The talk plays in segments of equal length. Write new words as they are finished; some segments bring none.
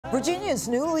Virginia's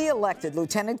newly elected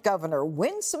Lieutenant Governor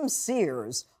Winsome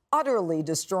Sears utterly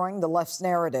destroying the left's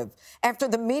narrative after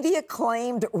the media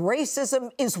claimed racism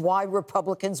is why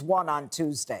Republicans won on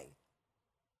Tuesday.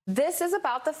 This is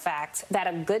about the fact that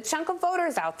a good chunk of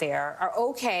voters out there are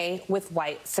okay with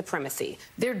white supremacy.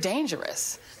 They're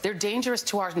dangerous. They're dangerous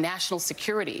to our national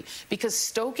security because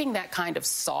stoking that kind of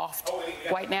soft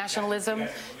white nationalism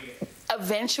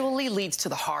eventually leads to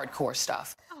the hardcore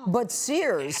stuff. But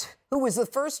Sears, who was the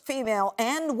first female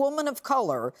and woman of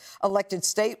color elected to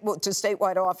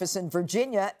statewide office in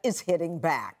Virginia, is hitting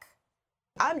back.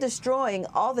 I'm destroying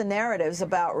all the narratives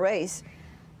about race.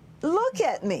 Look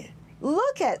at me.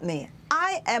 Look at me.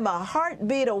 I am a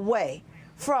heartbeat away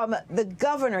from the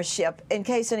governorship in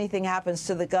case anything happens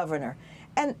to the governor.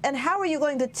 And how are you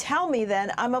going to tell me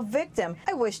then I'm a victim?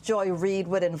 I wish Joy Reid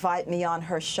would invite me on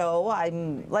her show.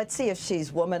 Let's see if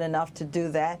she's woman enough to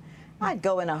do that. I'd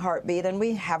go in a heartbeat and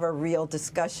we'd have a real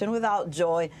discussion without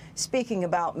Joy speaking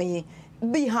about me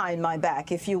behind my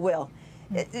back, if you will.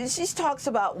 She talks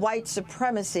about white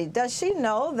supremacy. Does she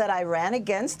know that I ran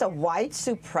against a white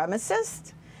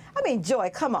supremacist? I mean,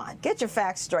 Joy, come on, get your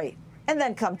facts straight, and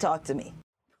then come talk to me.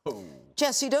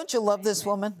 Jesse, don't you love this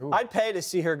woman? I'd pay to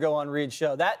see her go on Reid's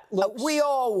show. That looks we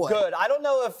all would. Good. I don't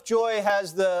know if Joy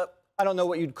has the, I don't know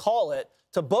what you'd call it,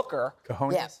 to book her.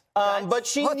 Cojones? Yes. But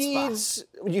she needs,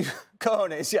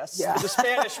 cojones, yes, yeah. The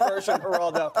Spanish version,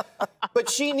 Geraldo. But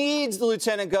she needs the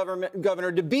lieutenant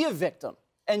governor to be a victim,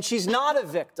 and she's not a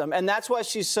victim, and that's why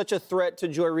she's such a threat to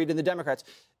Joy Reid and the Democrats.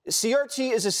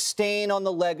 CRT is a stain on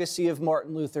the legacy of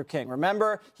Martin Luther King.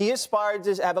 Remember, he aspired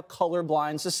to have a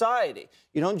colorblind society.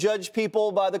 You don't judge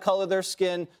people by the color of their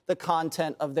skin, the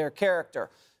content of their character.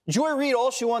 Joy Reid,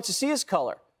 all she wants to see is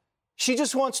color. She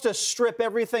just wants to strip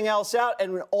everything else out,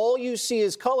 and when all you see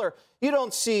is color, you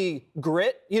don't see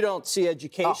grit, you don't see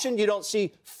education, you don't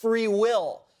see free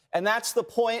will. And that's the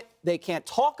point. They can't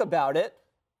talk about it.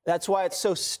 That's why it's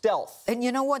so stealth. And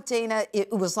you know what, Dana?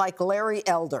 It was like Larry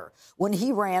Elder when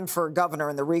he ran for governor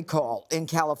in the recall in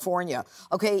California.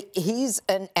 Okay, he's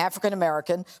an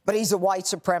African-American, but he's a white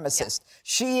supremacist. Yeah.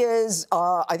 She is,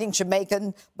 I think,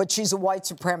 Jamaican, but she's a white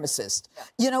supremacist. Yeah.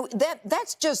 You know,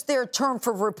 that's just their term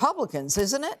for Republicans,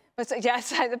 isn't it?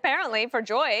 Yes, apparently for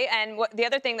Joy. And the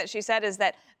other thing that she said is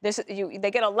that they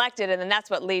get elected, and then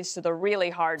that's what leads to the really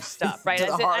hard stuff, right?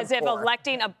 As if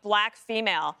electing a black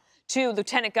female to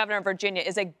Lieutenant Governor of Virginia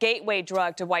is a gateway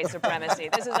drug to white supremacy.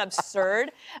 This is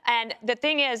absurd. And the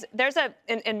thing is,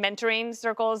 in mentoring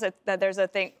circles, there's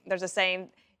a saying,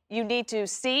 you need to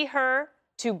see her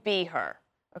to be her,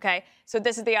 okay? So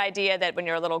this is the idea that when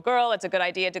you're a little girl, it's a good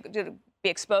idea to be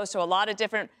exposed to a lot of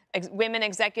different women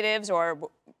executives or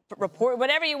report,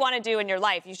 whatever you want to do in your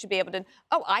life, you should be able to,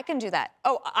 oh, I can do that.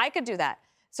 Oh, I could do that.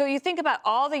 So you think about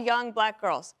all the young black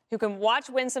girls who can watch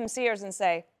Winsome Sears and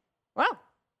say, wow,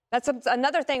 that's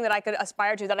another thing that I could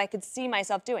aspire to, that I could see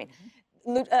myself doing.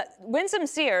 Winsome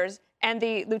Sears and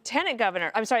the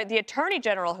the Attorney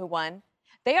General who won,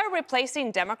 they are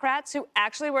replacing Democrats who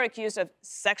actually were accused of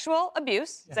sexual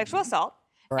abuse, sexual assault,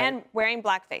 and wearing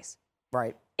blackface.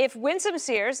 Right. If Winsome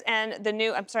Sears and the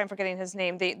new, I'm sorry, I'm forgetting his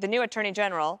name, the new Attorney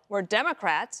General were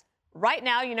Democrats, right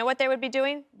now, you know what they would be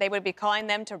doing? They would be calling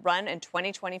them to run in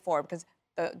 2024 because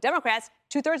the Democrats,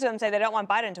 2/3 of them say they don't want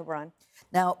Biden to run.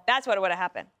 Now, that's what would have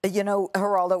happened. You know,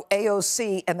 Geraldo,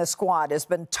 AOC and the squad has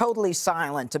been totally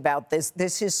silent about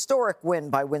this historic win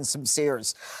by Winsome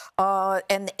Sears.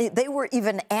 And they were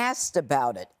even asked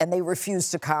about it, and they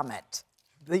refused to comment.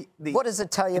 What does it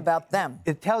tell you about them?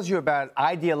 It tells you about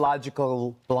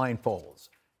ideological blindfolds,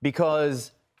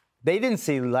 because they didn't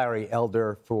see Larry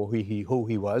Elder for who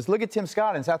he was. Look at Tim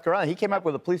Scott in South Carolina. He came up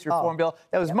with a police reform bill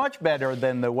that was much better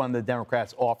than the one the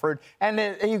Democrats offered. And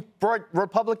he brought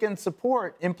Republican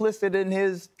support implicit in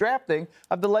his drafting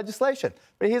of the legislation.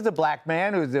 But he's a black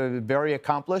man who's very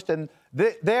accomplished. And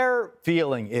their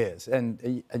feeling is,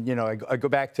 and you know, I go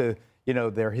back to, you know,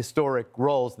 their historic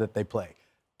roles that they play.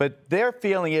 But their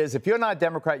feeling is, if you're not a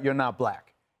Democrat, you're not black.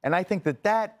 And I think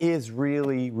that is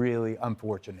really, really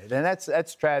unfortunate. And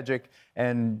that's tragic.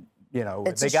 And, you know,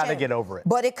 they got to get over it.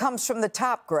 But it comes from the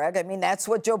top, Greg. I mean, that's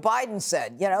what Joe Biden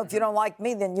said. You know, if you don't like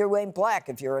me, then you ain't black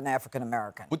if you're an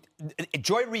African-American.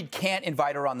 Joy Reid can't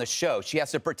invite her on the show. She has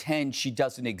to pretend she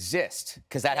doesn't exist,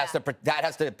 because that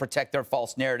has to protect their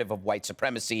false narrative of white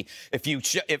supremacy. If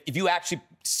you actually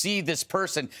see this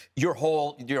person, your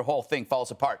whole thing falls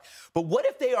apart. But what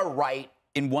if they are right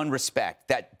in one respect,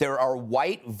 that there are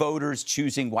white voters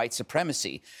choosing white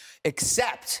supremacy,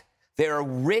 except there are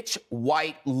rich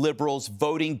white liberals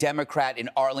voting Democrat in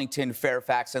Arlington,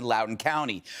 Fairfax, and Loudoun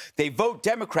County. They vote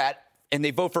Democrat and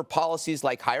they vote for policies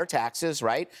like higher taxes,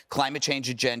 right? Climate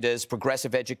change agendas,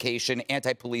 progressive education,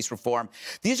 anti-police reform.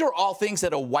 These are all things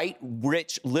that a white,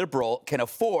 rich liberal can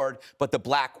afford, but the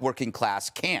black working class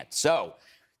can't. So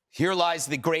here lies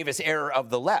the gravest error of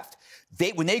the left.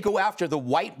 When they go after the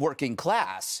white working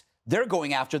class, they're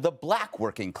going after the black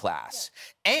working class.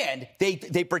 And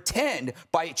they pretend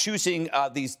by choosing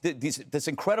this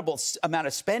incredible amount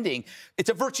of spending, it's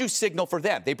a virtue signal for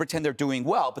them. They pretend they're doing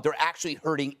well, but they're actually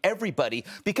hurting everybody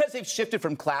because they've shifted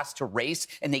from class to race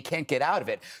and they can't get out of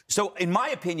it. So in my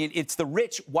opinion, it's the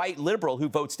rich white liberal who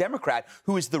votes Democrat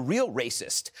who is the real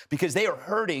racist because they are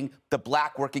hurting the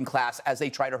black working class as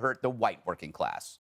they try to hurt the white working class.